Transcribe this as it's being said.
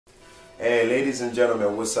Hey, ladies and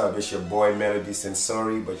gentlemen, what's up? It's your boy Melody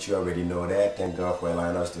Sensori, but you already know that. Thank God for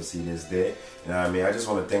allowing us to see this day. You know what I mean? I just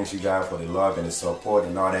want to thank you guys for the love and the support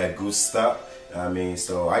and all that good stuff. You know what I mean?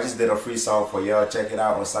 So I just did a free song for y'all. Check it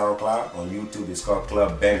out on SoundCloud. On YouTube, it's called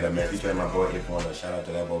Club Banger, man. Featuring my boy If1. Shout out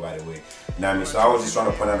to that boy, by the way. You know what I mean? So I was just trying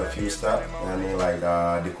to point out a few stuff. You know what I mean? Like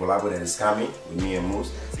the collab that is coming with me and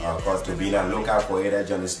Moose. Called Turbina. Look out for it. That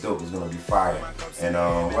joint is dope. It's gonna be fire. And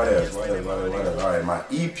what else? Alright, my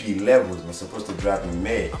EP Levels was supposed to drop in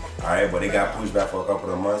May. Alright, but they got pushed back for a couple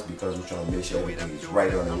of months because we're trying to make sure everything is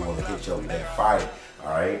right on it. We want to hit you with that fire.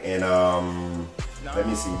 Alright, and let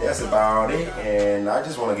me see, that's about it. And I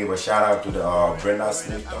just want to give a shout out to the Brenda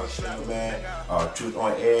Smith show, man. Truth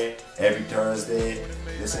on Air every Thursday.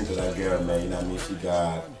 Listen to that girl, man. You know what I mean? She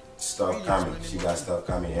got stuff coming.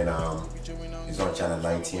 And it's on channel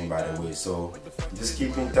 19, by the way. So just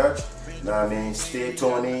keep in touch. You know what I mean? Stay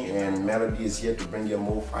tuned, and Melody is here to bring you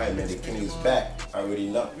more fire, man. The king is back. I already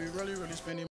know.